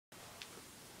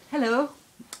Hello,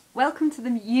 welcome to the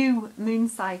new moon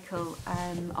cycle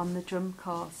on the drum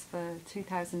course for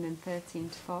 2013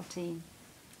 to 14.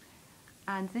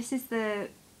 And this is the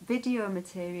video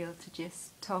material to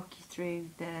just talk you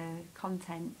through the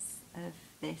contents of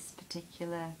this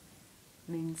particular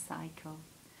moon cycle.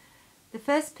 The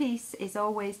first piece is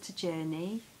always to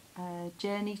journey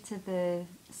to the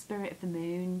spirit of the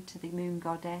moon, to the moon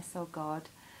goddess or god,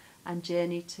 and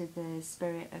journey to the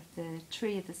spirit of the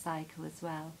tree of the cycle as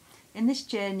well. In this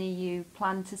journey you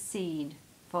plant a seed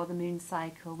for the moon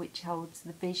cycle which holds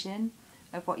the vision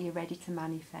of what you're ready to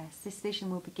manifest. This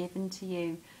vision will be given to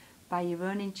you by your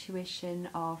own intuition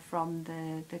or from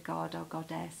the god or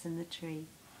goddess and the tree.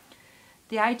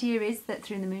 The idea is that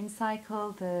through the moon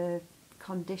cycle the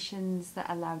conditions that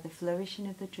allow the flourishing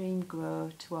of the dream grow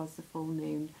towards the full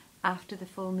moon. After the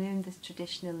full moon there's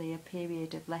traditionally a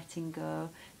period of letting go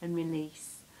and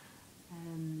release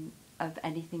of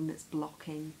anything that's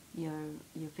blocking your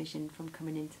vision from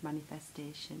coming into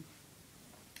manifestation.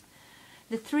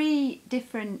 The three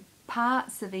different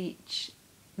parts of each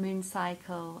moon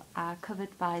cycle are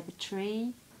covered by the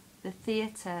tree, the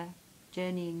theatre,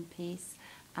 journeying piece,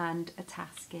 and a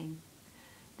tasking.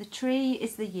 The tree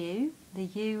is the yew. The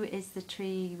yew is the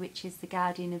tree which is the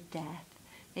guardian of death.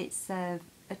 It's a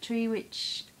tree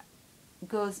which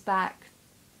goes back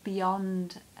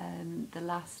beyond the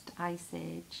last ice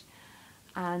age,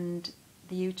 and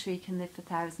the yew tree can live for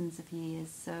thousands of years,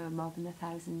 so more than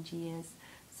 1,000 years.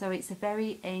 So it's a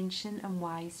very ancient and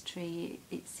wise tree.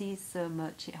 It sees so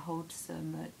much, it holds so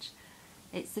much.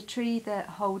 It's the tree that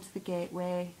holds the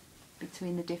gateway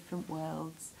between the different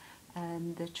worlds.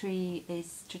 The tree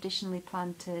is traditionally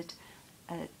planted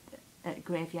at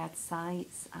graveyard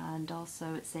sites and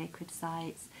also at sacred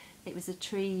sites. It was a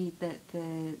tree that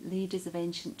the leaders of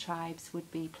ancient tribes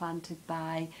would be planted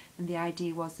by, and the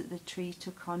idea was that the tree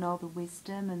took on all the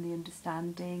wisdom and the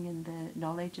understanding and the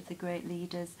knowledge of the great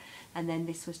leaders, and then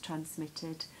this was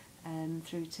transmitted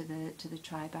through to the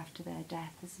tribe after their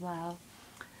death as well.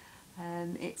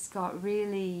 It's got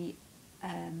really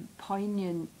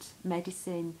poignant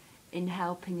medicine in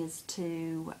helping us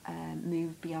to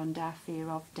move beyond our fear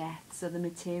of death. So the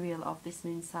material of this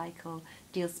moon cycle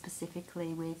deals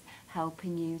specifically with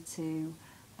helping you to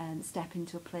step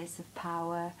into a place of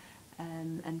power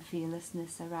and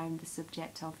fearlessness around the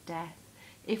subject of death.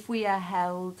 If we are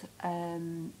held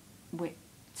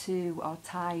to or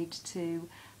tied to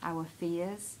our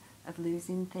fears of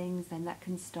losing things, then that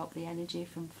can stop the energy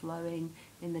from flowing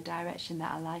in the direction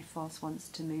that our life force wants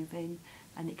to move in,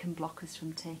 and it can block us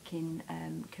from taking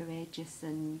courageous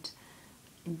and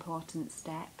important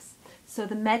steps. So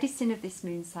the medicine of this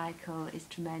moon cycle is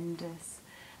tremendous.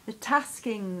 The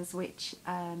taskings which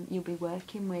you'll be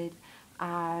working with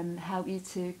help you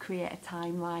to create a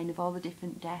timeline of all the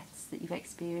different deaths that you've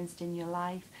experienced in your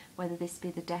life, whether this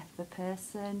be the death of a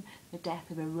person, the death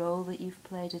of a role that you've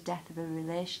played, the death of a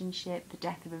relationship, the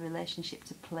death of a relationship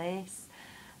to place,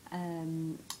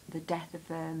 the death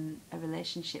of a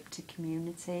relationship to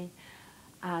community,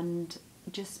 and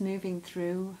just moving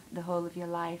through the whole of your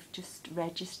life, just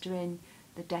registering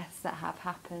the deaths that have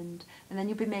happened. And then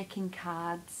you'll be making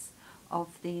cards of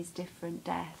these different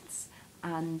deaths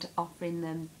and offering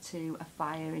them to a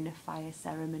fire in a fire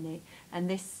ceremony, and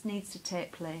this needs to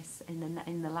take place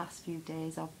in the last few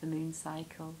days of the moon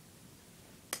cycle.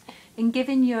 In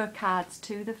giving your cards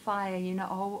to the fire, you're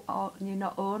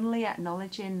not only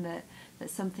acknowledging that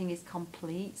something is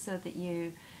complete, so that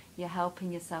you're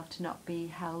helping yourself to not be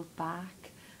held back.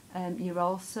 You're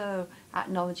also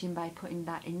acknowledging by putting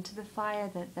that into the fire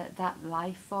that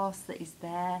life force that is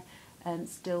there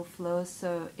still flows.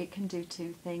 So it can do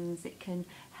two things. It can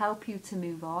help you to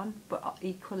move on, but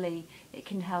equally it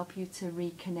can help you to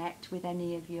reconnect with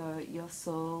any of your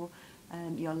soul,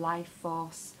 your life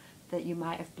force that you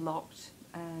might have blocked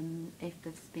if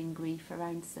there's been grief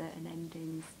around certain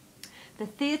endings. The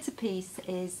theatre piece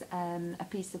is a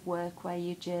piece of work where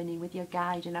you journey with your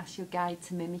guide and ask your guide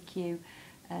to mimic you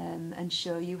and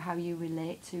show you how you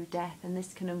relate to death, and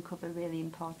this can uncover really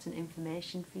important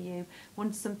information for you.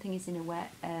 Once something is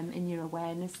in your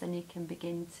awareness, then you can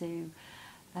begin to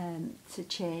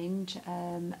change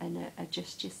and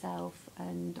adjust yourself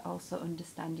and also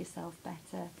understand yourself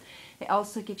better. It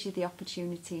also gives you the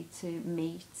opportunity to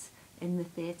meet in the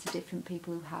theatre different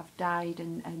people who have died,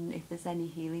 and if there's any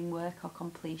healing work or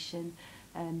completion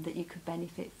that you could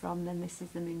benefit from, then this is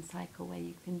the moon cycle where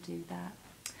you can do that.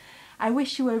 I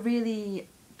wish you a really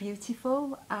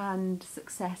beautiful and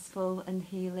successful and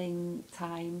healing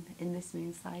time in this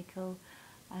moon cycle,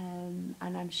 and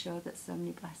I'm sure that so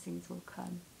many blessings will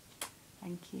come.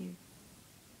 Thank you.